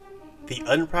The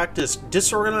Unpracticed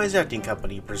Disorganized Acting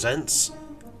Company presents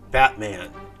Batman,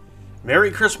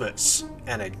 Merry Christmas,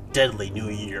 and a Deadly New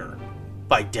Year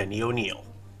by Denny O'Neil.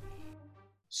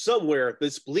 Somewhere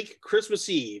this bleak Christmas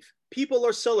Eve, people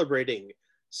are celebrating,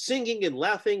 singing and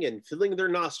laughing and filling their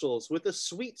nostrils with a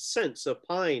sweet sense of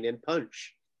pine and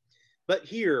punch. But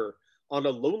here, on a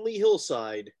lonely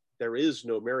hillside, there is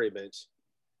no merriment.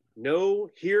 No,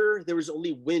 here there is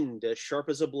only wind as sharp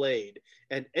as a blade,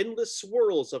 and endless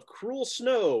swirls of cruel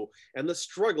snow, and the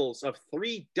struggles of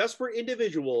three desperate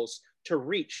individuals to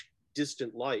reach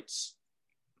distant lights.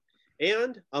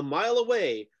 And a mile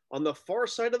away, on the far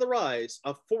side of the rise,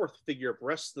 a fourth figure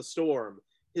breasts the storm,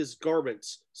 his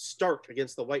garments stark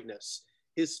against the whiteness,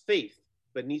 his faith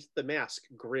beneath the mask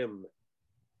grim.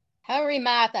 Hurry,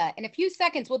 Martha. In a few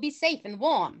seconds we'll be safe and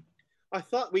warm. I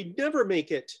thought we'd never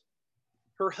make it.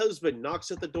 Her husband knocks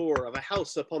at the door of a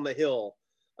house upon the hill.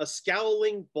 A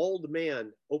scowling, bald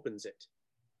man opens it.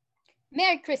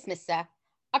 Merry Christmas, sir.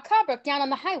 Our car broke down on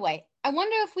the highway. I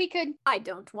wonder if we could... I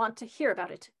don't want to hear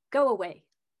about it. Go away.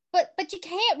 But you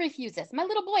can't refuse us. My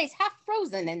little boy is half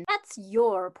frozen and... That's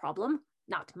your problem,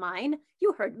 not mine.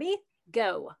 You heard me.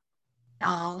 Go.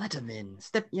 Ah, let him in.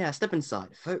 Step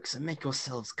inside, folks, and make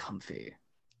yourselves comfy.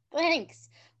 Thanks.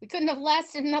 We couldn't have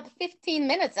lasted another 15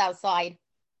 minutes outside.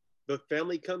 The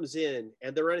family comes in,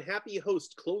 and their unhappy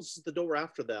host closes the door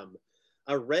after them.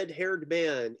 A red-haired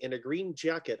man in a green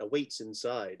jacket awaits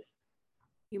inside.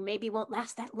 You maybe won't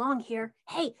last that long here.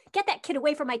 Hey, get that kid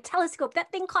away from my telescope.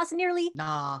 That thing costs nearly...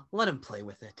 Nah, let him play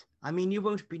with it. I mean, you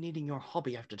won't be needing your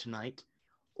hobby after tonight.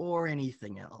 Or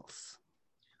anything else.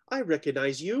 I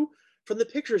recognize you from the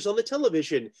pictures on the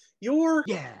television. You're...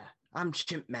 Yeah, I'm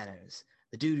Chimp Manners,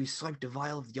 the dude who swiped a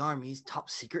vial of the Army's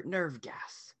top-secret nerve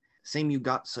gas. Same you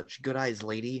got such good eyes,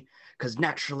 lady, 'cause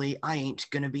naturally I ain't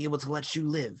gonna be able to let you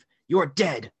live. You're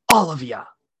dead, all of ya!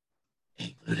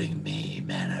 Including me,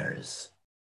 Manners.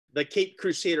 The Cape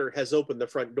Crusader has opened the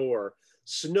front door.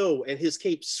 Snow and his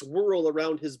cape swirl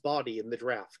around his body in the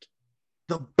draft.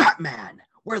 The Batman!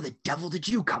 Where the devil did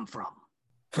you come from?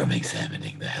 From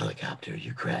examining the helicopter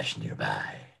you crashed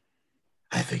nearby,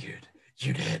 I figured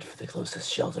you'd head for the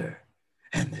closest shelter,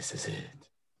 and this is it.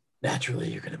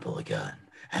 Naturally, you're gonna pull a gun,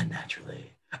 and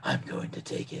naturally, I'm going to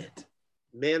take it.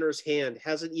 Manners' hand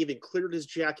hasn't even cleared his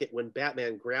jacket when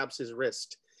Batman grabs his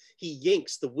wrist. He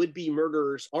yanks the would-be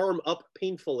murderer's arm up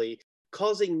painfully,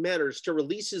 causing Manners to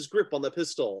release his grip on the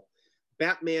pistol.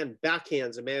 Batman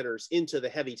backhands Manners into the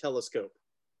heavy telescope.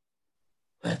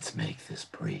 Let's make this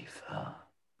brief, huh?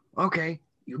 Okay,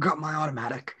 you got my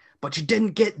automatic, but you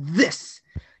didn't get this.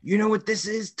 You know what this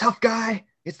is, tough guy?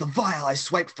 It's the vial I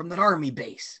swiped from that army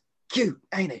base. Cute,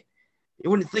 ain't it? You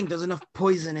wouldn't think there's enough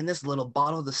poison in this little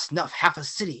bottle to snuff half a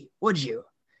city, would you?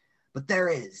 But there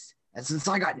is, and since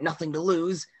I got nothing to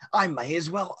lose, I may as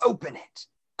well open it.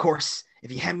 Of course,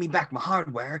 if you hand me back my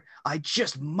hardware, I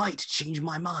just might change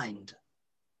my mind.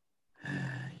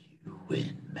 You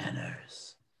win,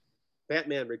 Manners.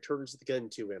 Batman returns the gun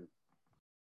to him.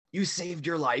 You saved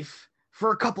your life,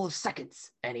 for a couple of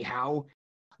seconds, anyhow.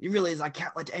 You realize I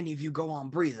can't let any of you go on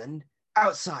breathing.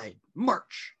 Outside,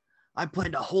 march! I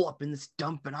planned a hole up in this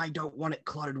dump, and I don't want it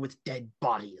cluttered with dead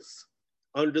bodies.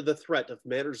 Under the threat of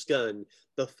Manners' gun,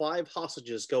 the 5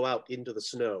 hostages go out into the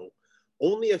snow.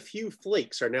 Only a few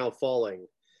flakes are now falling.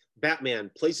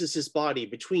 Batman places his body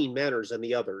between Manners and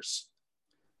the others.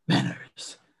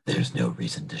 Manners, there's no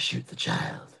reason to shoot the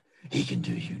child. He can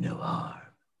do you no harm.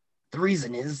 The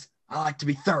reason is, I like to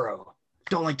be thorough.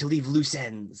 Don't like to leave loose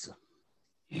ends.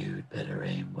 You'd better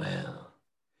aim well.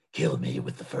 Kill me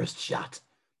with the first shot,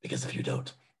 because if you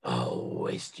don't, I'll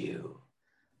waste you.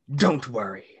 Don't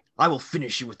worry. I will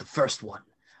finish you with the first one.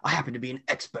 I happen to be an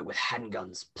expert with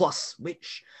handguns, plus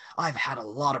which I've had a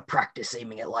lot of practice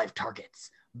aiming at live targets.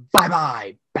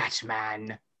 Bye-bye,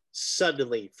 Batman.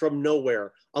 Suddenly, from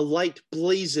nowhere, a light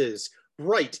blazes,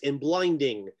 bright and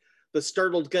blinding. The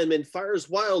startled gunman fires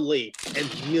wildly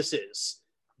and misses.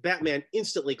 Batman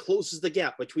instantly closes the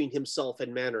gap between himself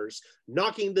and Manners,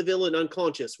 knocking the villain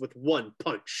unconscious with one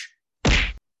punch.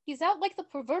 He's out like the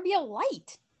proverbial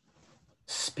light.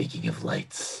 Speaking of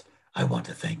lights, I want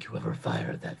to thank whoever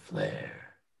fired that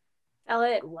flare. Fella,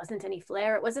 it wasn't any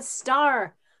flare. It was a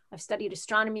star. I've studied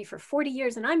astronomy for 40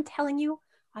 years, and I'm telling you,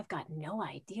 I've got no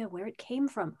idea where it came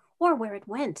from or where it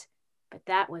went. But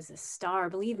that was a star,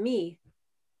 believe me.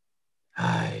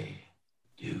 I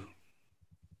do.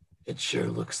 It sure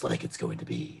looks like it's going to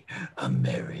be a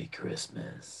Merry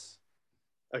Christmas.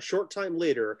 A short time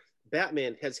later,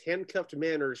 Batman has handcuffed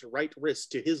Manners' right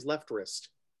wrist to his left wrist.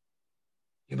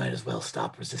 You might as well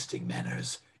stop resisting,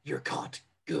 Manners. You're caught.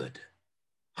 Good.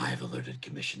 I've alerted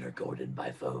Commissioner Gordon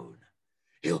by phone.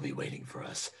 He'll be waiting for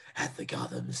us at the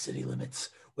Gotham city limits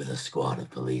with a squad of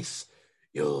police.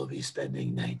 You'll be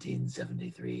spending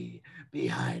 1973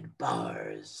 behind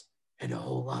bars and a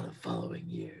whole lot of following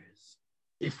years.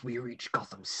 If we reach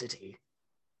Gotham City.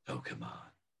 Oh, come on.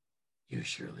 You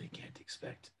surely can't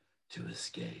expect to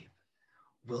escape.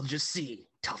 We'll just see,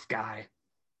 tough guy.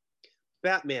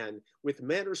 Batman, with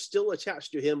Manners still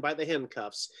attached to him by the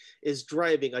handcuffs, is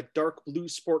driving a dark blue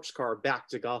sports car back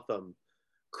to Gotham.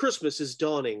 Christmas is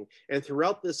dawning, and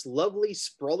throughout this lovely,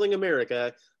 sprawling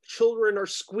America, children are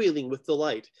squealing with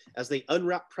delight as they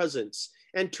unwrap presents,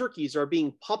 and turkeys are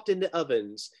being popped into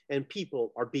ovens, and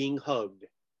people are being hugged.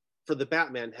 For the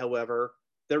Batman, however,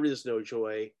 there is no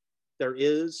joy. There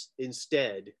is,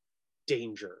 instead,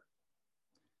 danger.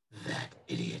 That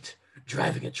idiot,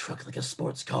 driving a truck like a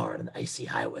sports car on an icy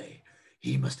highway.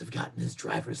 He must have gotten his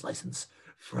driver's license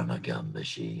from a gum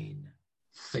machine.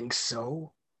 Think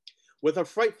so? With a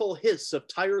frightful hiss of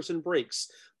tires and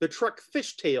brakes, the truck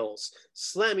fishtails,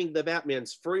 slamming the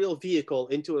Batman's frail vehicle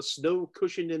into a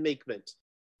snow-cushioned embankment.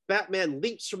 Batman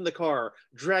leaps from the car,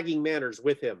 dragging Manners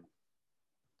with him.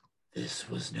 This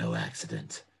was no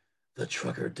accident. The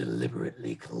trucker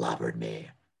deliberately clobbered me.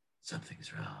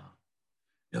 Something's wrong.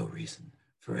 No reason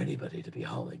for anybody to be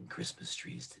hauling Christmas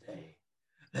trees today.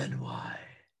 Then why?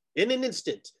 In an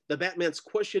instant, the Batman's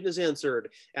question is answered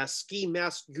as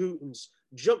ski-masked goons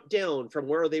jump down from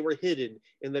where they were hidden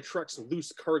in the truck's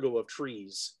loose cargo of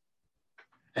trees.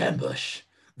 Ambush.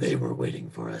 They were waiting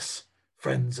for us.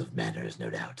 Friends of Manners, no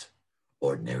doubt.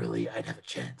 Ordinarily, I'd have a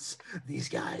chance. These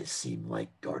guys seem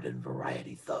like garden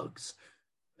variety thugs.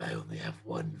 I only have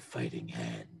one fighting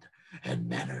hand, and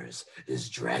Manners is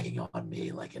dragging on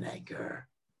me like an anchor.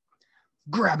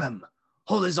 Grab him!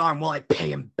 Hold his arm while I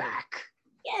pay him back.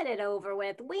 Get it over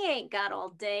with. We ain't got all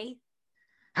day.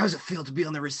 How's it feel to be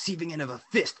on the receiving end of a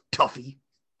fist, toughie?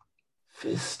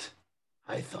 Fist?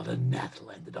 I thought a gnat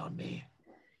landed on me.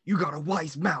 You got a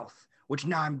wise mouth, which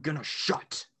now I'm gonna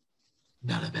shut.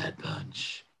 Not a bad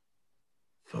punch.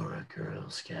 For a Girl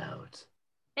Scout.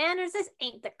 Manners, this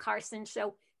ain't the Carson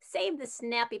show. Save the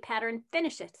snappy patter and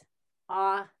finish it.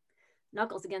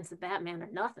 Knuckles against the Batman or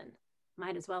nothing.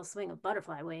 Might as well swing a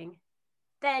butterfly wing.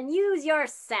 Then use your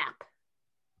sap.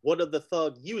 One of the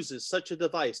thugs uses such a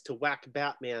device to whack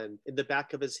Batman in the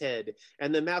back of his head,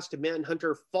 and the masked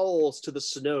manhunter falls to the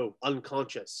snow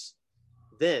unconscious.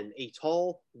 Then a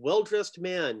tall, well-dressed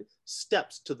man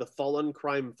steps to the fallen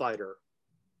crime fighter.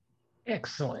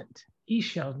 Excellent. He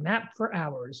shall nap for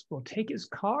hours. We'll take his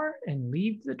car and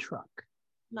leave the truck.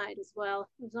 Might as well.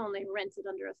 It was only rented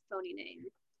under a phony name.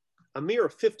 A mere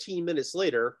 15 minutes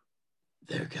later,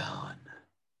 they're gone.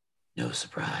 No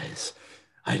surprise.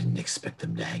 I didn't expect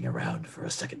them to hang around for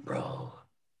a second brawl.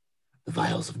 The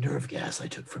vials of nerve gas I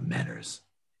took from Manners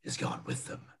is gone with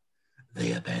them.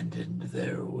 They abandoned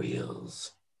their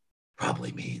wheels.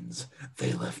 Probably means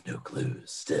they left no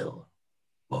clues. Still,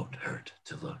 won't hurt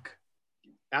to look.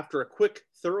 After a quick,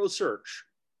 thorough search,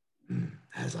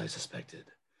 as I suspected,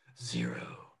 0.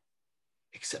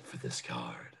 Except for this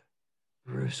card.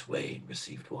 Bruce Wayne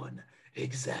received one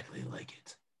exactly like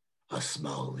it. A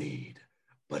small lead,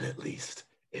 but at least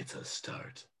it's a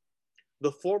start.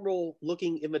 The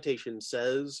formal-looking invitation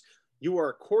says, "You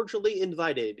are cordially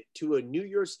invited to a New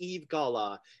Year's Eve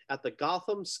gala at the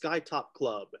Gotham Skytop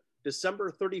Club,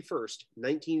 December 31st,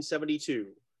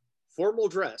 1972. Formal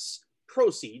dress.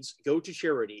 Proceeds go to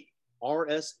charity.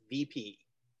 RSVP."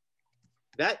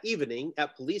 That evening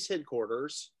at police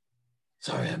headquarters...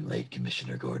 Sorry I'm late,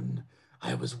 Commissioner Gordon.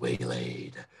 I was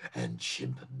waylaid, and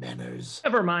Chimp Manners...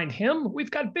 Never mind him. We've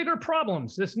got bigger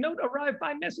problems. This note arrived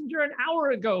by messenger an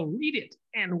hour ago. Read it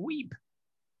and weep.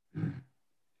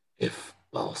 If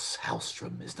Boss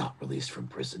Hallstrom is not released from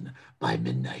prison by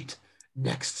midnight,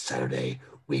 next Saturday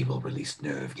we will release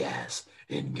nerve gas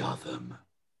in Gotham.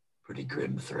 Pretty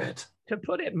grim threat. To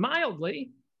put it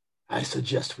mildly. I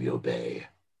suggest we obey.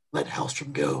 Let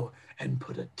Hallstrom go and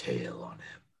put a tail on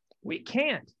him. We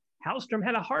can't. Hallstrom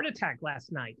had a heart attack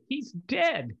last night. He's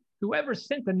dead. Whoever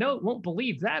sent the note won't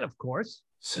believe that, of course.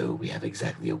 So we have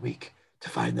exactly a week to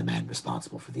find the man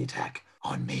responsible for the attack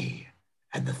on me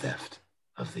and the theft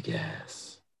of the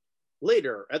gas.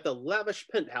 Later, at the lavish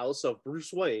penthouse of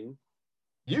Bruce Wayne...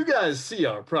 You guys see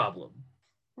our problem.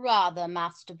 Rather,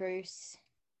 Master Bruce.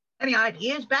 Any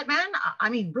ideas, Batman? I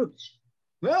mean, Bruce.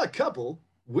 Well, a couple.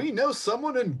 We know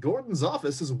someone in Gordon's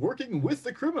office is working with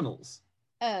the criminals.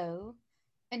 Oh,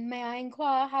 and may I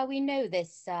inquire how we know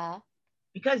this, sir?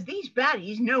 Because these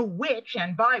baddies know which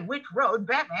and by which road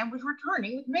Batman was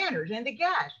returning with Manners and the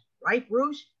gas. Right,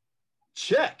 Bruce?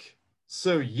 Check.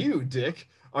 So you, Dick,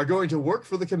 are going to work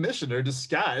for the commissioner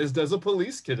disguised as a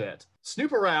police cadet.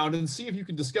 Snoop around and see if you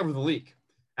can discover the leak.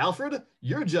 Alfred,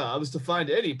 your job is to find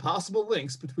any possible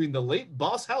links between the late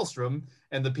Boss Hallstrom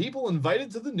and the people invited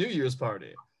to the New Year's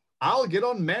party. I'll get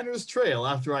on Manners' trail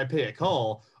after I pay a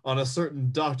call on a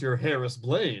certain Dr. Harris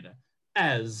Blaine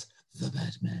as the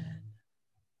Batman.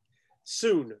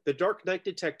 Soon, the Dark Knight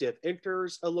detective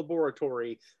enters a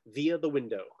laboratory via the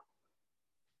window.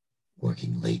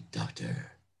 Working late,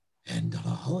 Doctor. And on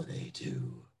a holiday,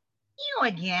 too. You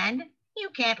again? You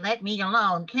can't let me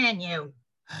alone, can you?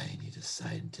 I need a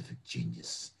scientific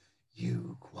genius.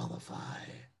 You qualify.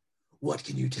 What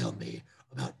can you tell me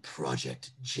about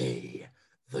Project J,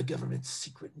 the government's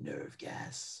secret nerve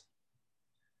gas?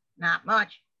 Not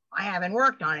much. I haven't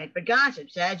worked on it, but gossip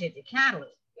says it's a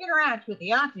catalyst. It interacts with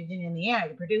the oxygen in the air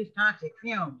to produce toxic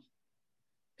fumes.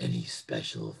 Any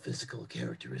special physical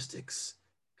characteristics?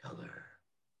 Color?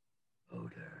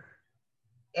 Odor?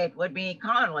 It would be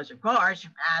colorless, of course.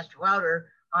 As to odor,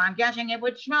 I'm guessing it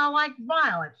would smell like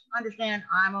violets. Understand,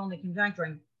 I'm only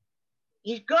conjecturing.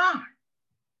 He's gone.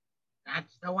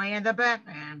 That's the way of the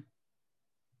Batman.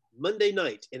 Monday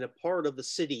night in a part of the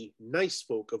city nice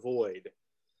folk avoid.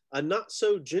 A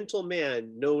not-so-gentle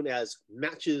man known as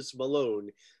Matches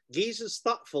Malone gazes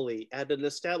thoughtfully at an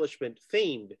establishment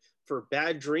famed for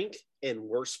bad drink and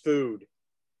worse food.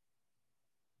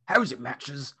 How's it,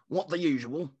 Matches? What the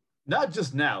usual? Not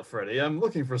just now, Freddy. I'm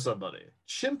looking for somebody.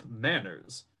 Chimp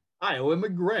Manners. I owe him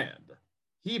 $1,000.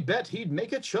 He bet he'd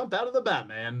make a chump out of the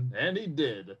Batman, and he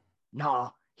did.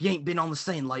 Nah, he ain't been on the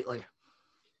scene lately.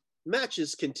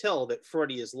 Matches can tell that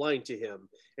Freddy is lying to him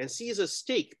and sees a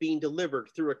steak being delivered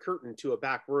through a curtain to a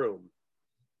back room.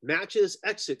 Matches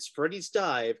exits Freddy's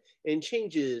dive and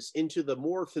changes into the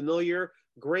more familiar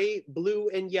gray, blue,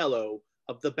 and yellow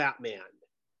of the Batman.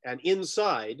 And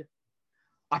inside...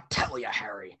 I tell ya,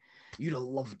 Harry, you'd have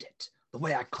loved it. The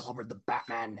way I clobbered the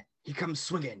Batman. He comes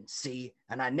swinging, see,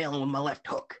 and I nail him with my left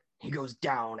hook. He goes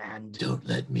down and... Don't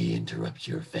let me interrupt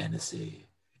your fantasy.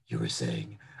 You were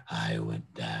saying I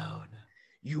went down.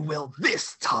 You will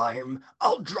this time.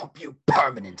 I'll drop you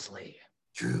permanently.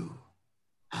 True.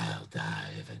 I'll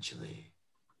die eventually.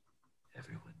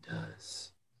 Everyone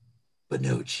does. But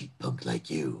no cheap punk like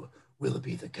you will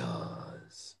be the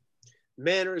cause.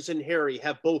 Manners and Harry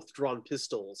have both drawn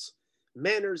pistols.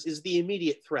 Manners is the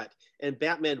immediate threat, and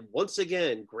Batman once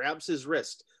again grabs his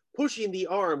wrist, pushing the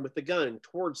arm with the gun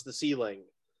towards the ceiling.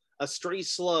 A stray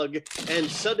slug and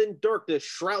sudden darkness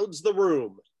shrouds the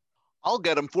room. I'll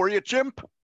get him for you, chimp.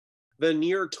 The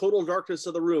near total darkness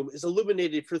of the room is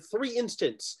illuminated for 3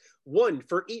 instants, one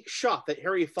for each shot that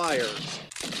Harry fires.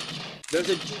 There's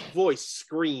a deep voice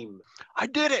scream. I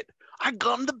did it! I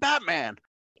gunned the Batman!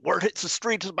 Word hits the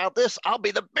streets about this, I'll be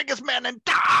the biggest man in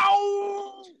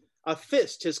town! A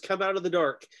fist has come out of the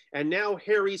dark, and now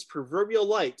Harry's proverbial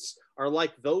lights are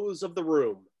like those of the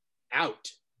room.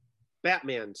 Out.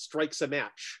 Batman strikes a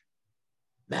match.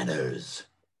 Manners,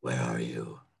 where are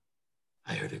you?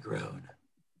 I heard a groan.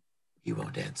 He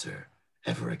won't answer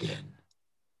ever again.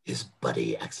 His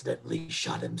buddy accidentally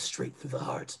shot him straight through the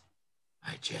heart.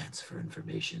 My chance for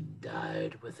information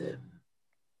died with him.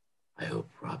 I hope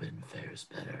Robin fares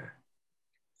better.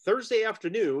 Thursday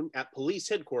afternoon at police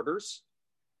headquarters.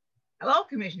 Hello,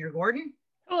 Commissioner Gordon.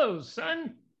 Hello,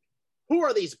 son. Who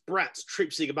are these brats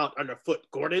traipsing about underfoot,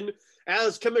 Gordon?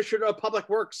 As Commissioner of Public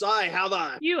Works, I have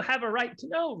a... You have a right to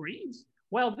know, Reeves.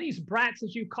 Well, these brats,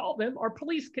 as you call them, are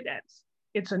police cadets.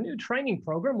 It's a new training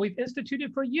program we've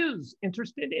instituted for youths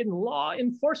interested in law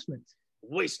enforcement.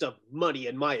 Waste of money,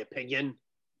 in my opinion.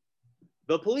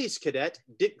 The police cadet,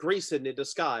 Dick Grayson in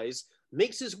disguise,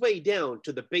 makes his way down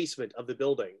to the basement of the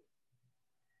building.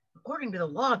 According to the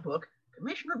logbook,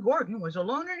 Commissioner Gordon was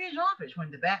alone in his office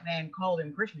when the Batman called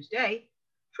him Christmas Day.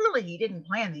 Surely he didn't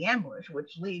plan the ambush,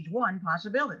 which leaves one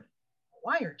possibility: a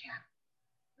wiretap.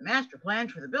 The master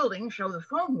plans for the building show the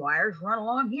phone wires run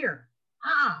along here.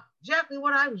 Ah, exactly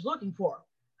what I was looking for.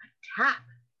 A tap.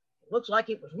 It looks like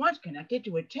it was once connected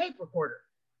to a tape recorder.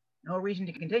 No reason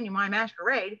to continue my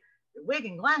masquerade. The wig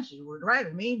and glasses were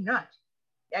driving me nuts.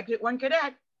 Exit 1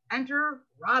 cadet. Enter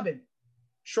Robin.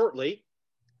 Shortly,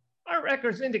 our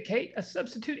records indicate a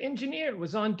substitute engineer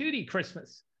was on duty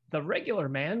Christmas. The regular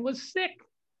man was sick.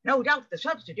 No doubt the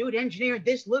substitute engineered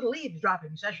this little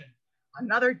eavesdropping session.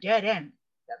 Another dead end.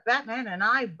 The Batman and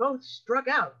I both struck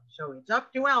out, so it's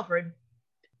up to Alfred.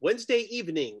 Wednesday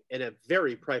evening in a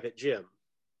very private gym.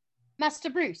 Master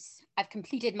Bruce, I've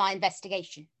completed my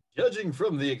investigation. Judging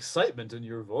from the excitement in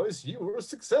your voice, you were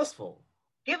successful.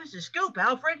 Give us a scoop,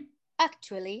 Alfred.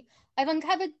 Actually, I've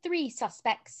uncovered 3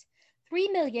 suspects. 3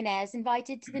 millionaires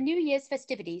invited to the New Year's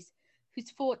festivities.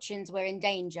 whose fortunes were in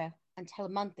danger until a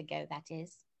month ago, that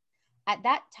is. At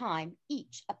that time,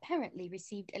 each apparently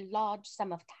received a large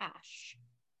sum of cash.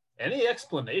 Any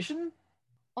explanation?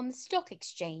 On the stock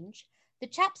exchange, the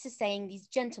chaps are saying these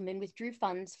gentlemen withdrew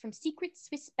funds from secret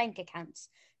Swiss bank accounts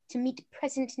to meet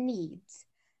present needs.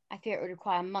 I fear it would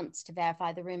require months to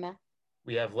verify the rumor.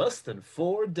 We have less than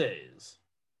 4 days.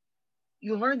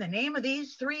 You learned the name of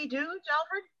these 3 dudes,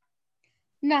 Alfred?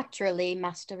 Naturally,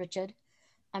 Master Richard.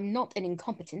 I'm not an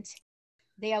incompetent.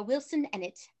 They are Wilson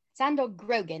Ennett, Sandor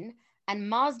Grogan, and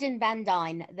Marsden Van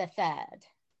Dyne III.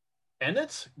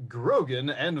 Ennett, Grogan,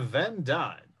 and Van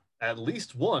Dyne. At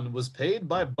least one was paid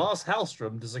by Boss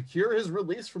Hallstrom to secure his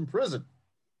release from prison.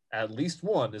 At least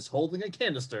one is holding a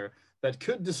canister that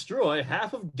could destroy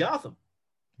half of Gotham.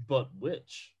 But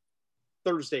which?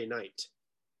 Thursday night.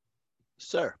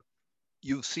 Sir,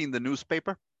 you've seen the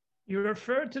newspaper? You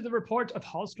refer to the report of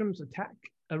Hallstrom's attack,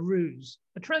 a ruse,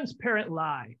 a transparent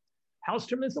lie.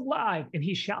 Hallstrom is alive and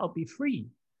he shall be free.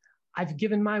 I've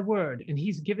given my word and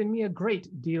he's given me a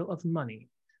great deal of money.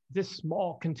 This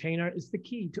small container is the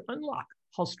key to unlock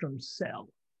Hallstrom's cell.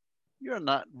 You're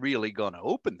not really going to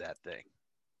open that thing.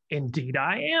 Indeed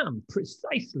I am,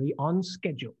 precisely on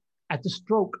schedule, at the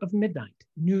stroke of midnight,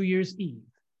 New Year's Eve.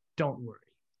 Don't worry,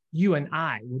 you and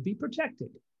I will be protected.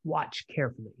 Watch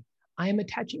carefully. I am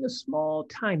attaching a small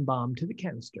time bomb to the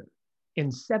canister.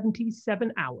 In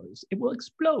 77 hours, it will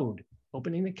explode,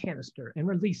 opening the canister and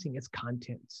releasing its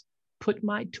contents. Put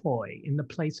my toy in the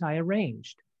place I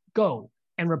arranged. Go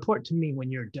and report to me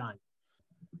when you're done.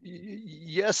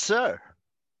 Yes, sir.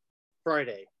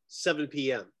 Friday, 7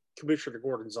 p.m., Commissioner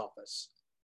Gordon's office.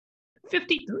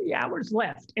 53 hours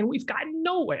left, and we've gotten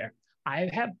nowhere. I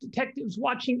have detectives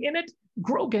watching Ennett,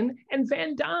 Grogan, and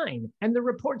Van Dyne, and the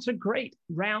reports are great.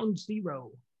 Round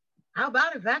 0. How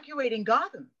about evacuating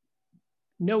Gotham?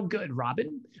 No good,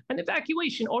 Robin. An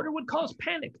evacuation order would cause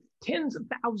panic. Tens of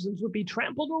thousands would be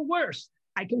trampled or worse.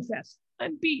 I confess,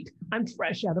 I'm beat. I'm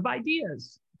fresh out of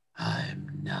ideas.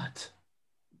 I'm not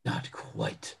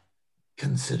quite.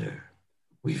 Consider,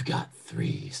 we've got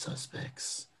 3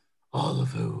 suspects, all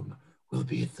of whom will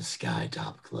be at the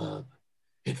Skytop Club.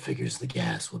 It figures the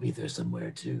gas will be there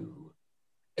somewhere too.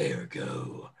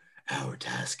 Ergo, our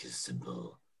task is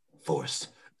simple. Force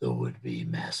the would-be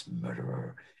mass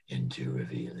murderer into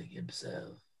revealing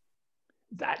himself.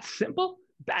 That's simple?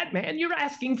 Batman, you're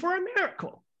asking for a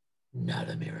miracle. Not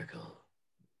a miracle.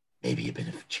 Maybe a bit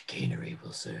of chicanery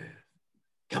will serve.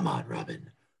 Come on,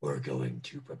 Robin. We're going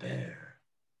to prepare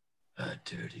a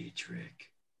dirty trick.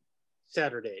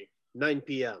 Saturday, 9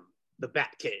 p.m., the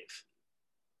Batcave.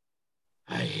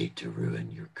 I hate to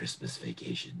ruin your Christmas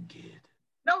vacation, kid.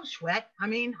 No sweat.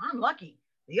 I'm lucky.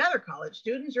 The other college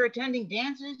students are attending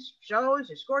dances, shows,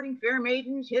 escorting fair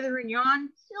maidens hither and yon,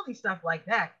 silly stuff like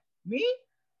that. Me?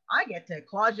 I get to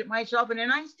closet myself in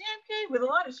an ice damp cave with a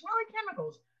lot of smelly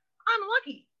chemicals. I'm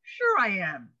lucky. Sure I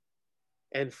am.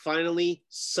 And finally,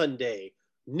 Sunday,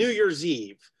 New Year's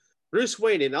Eve. Bruce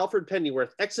Wayne and Alfred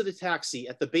Pennyworth exit a taxi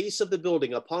at the base of the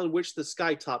building upon which the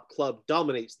Skytop Club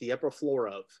dominates the upper floor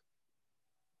of.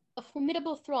 A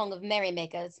formidable throng of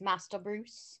merrymakers, Master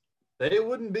Bruce. They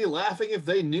wouldn't be laughing if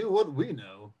they knew what we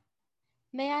know.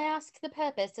 May I ask the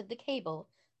purpose of the cable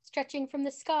stretching from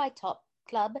the Skytop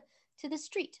Club to the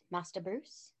street, Master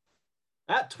Bruce?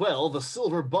 At 12, a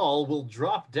silver ball will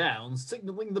drop down,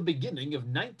 signaling the beginning of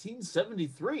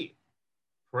 1973.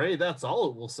 Pray that's all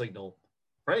it will signal.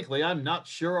 Frankly, I'm not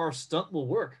sure our stunt will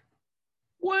work.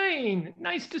 Wayne,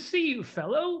 nice to see you,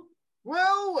 fellow.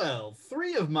 Well,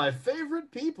 3 of my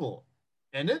favorite people.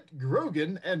 Ennett,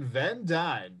 Grogan, and Van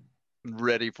Dyne.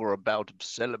 Ready for a bout of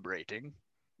celebrating?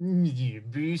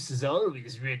 Bruce is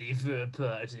always ready for a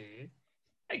party.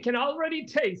 I can already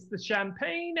taste the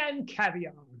champagne and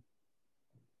caviar.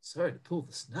 Sorry to pull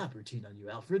the snob routine on you,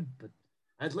 Alfred, but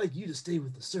I'd like you to stay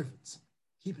with the servants.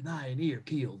 Keep an eye and ear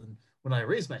peeled, and when I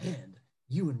raise my hand,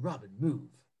 you and Robin move.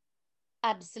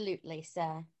 Absolutely,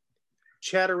 sir.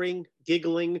 Chattering,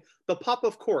 giggling, the pop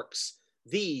of corks.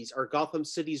 These are Gotham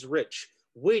City's rich,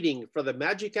 waiting for the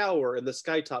magic hour in the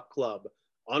Skytop Club,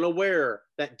 unaware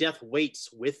that death waits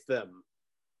with them.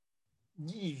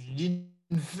 In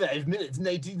 5 minutes,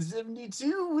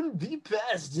 1972 will be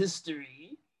past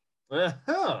history.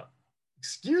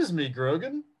 Excuse me,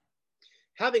 Grogan.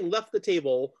 Having left the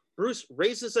table, Bruce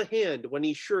raises a hand when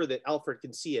he's sure that Alfred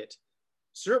can see it.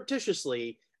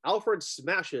 Surreptitiously, Alfred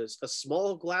smashes a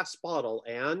small glass bottle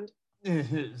and...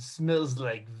 It smells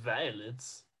like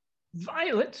violets.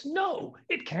 Violets? No,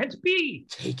 it can't be.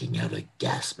 Taking out a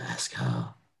gas mask, huh?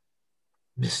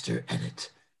 Mr.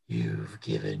 Ennett, you've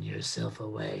given yourself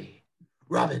away.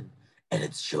 Robin,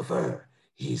 Ennett's chauffeur,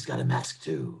 He's got a mask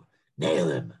too. Nail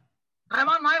him. I'm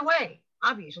on my way.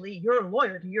 Obviously, you're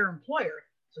loyal to your employer,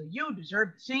 so you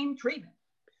deserve the same treatment.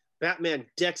 Batman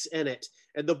decks Enid,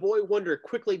 and the boy wonder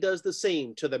quickly does the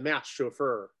same to the masked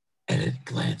chauffeur. Enid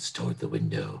glanced toward the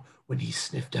window when he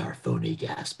sniffed our phony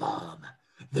gas bomb.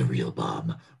 The real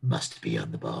bomb must be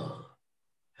on the ball.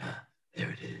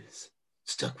 There it is,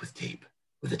 stuck with tape,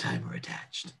 with a timer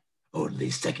attached.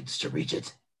 Only seconds to reach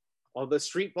it. On the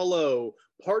street below,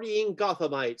 partying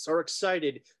Gothamites are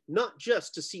excited not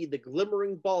just to see the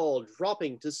glimmering ball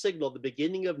dropping to signal the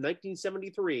beginning of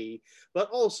 1973, but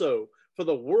also for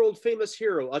the world-famous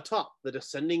hero atop the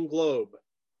descending globe.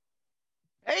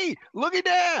 Hey, looky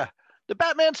there! The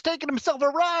Batman's taking himself a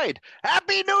ride!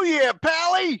 Happy New Year,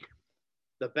 Pally!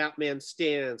 The Batman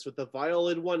stands with the vial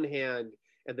in one hand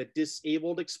and the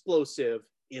disabled explosive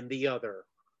in the other.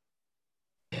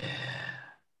 Yeah,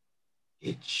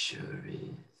 it sure is.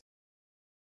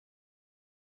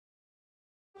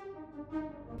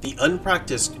 The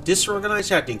Unpracticed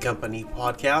Disorganized Acting Company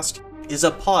podcast is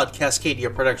a Pod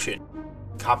Cascadia production.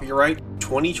 Copyright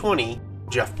 2020,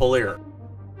 Jeff Polier.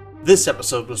 This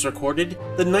episode was recorded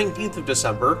the 19th of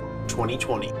December,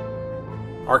 2020.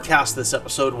 Our cast this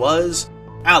episode was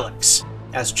Alex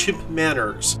as Chimp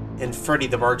Manners and Freddy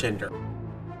the Bartender,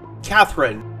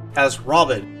 Catherine as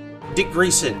Robin, Dick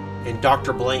Grayson, and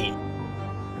Dr. Blaine,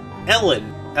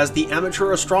 Ellen as the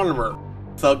amateur astronomer,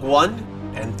 Thug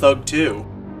 1 and Thug 2,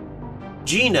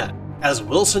 Gina as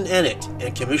Wilson Enid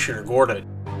and Commissioner Gordon,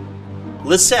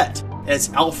 Lisette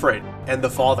as Alfred and the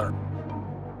Father,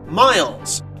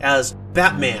 Miles as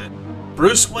Batman,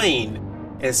 Bruce Wayne,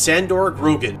 and Sandor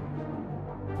Grogan,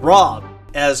 Rob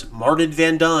as Martin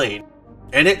Van Dyne,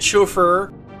 Enid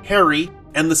Chauffeur, Harry,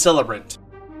 and the Celebrant,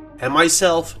 and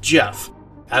myself, Jeff,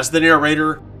 as the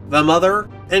narrator, the Mother,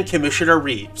 and Commissioner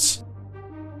Reeves.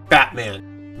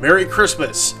 Batman, Merry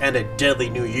Christmas and a Deadly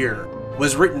New Year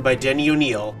was written by Denny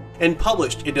O'Neil and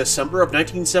published in December of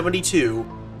 1972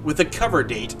 with a cover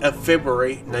date of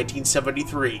February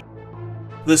 1973.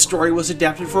 The story was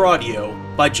adapted for audio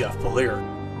by Jeff Polier.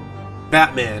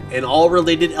 Batman and all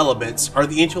related elements are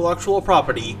the intellectual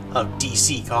property of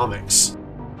DC Comics.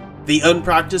 The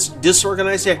Unpracticed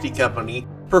Disorganized Acting Company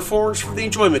performs for the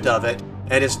enjoyment of it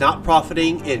and is not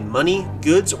profiting in money,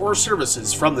 goods, or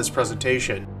services from this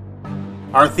presentation.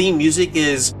 Our theme music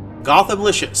is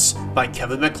Gothamlicious by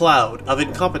Kevin MacLeod of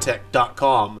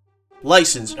Incompetech.com,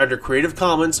 licensed under Creative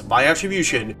Commons by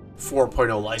Attribution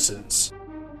 4.0 license.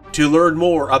 To learn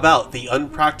more about the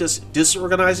Unpracticed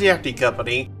Disorganized Acting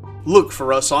Company, look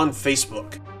for us on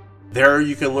Facebook. There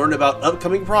you can learn about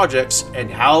upcoming projects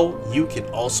and how you can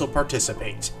also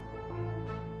participate.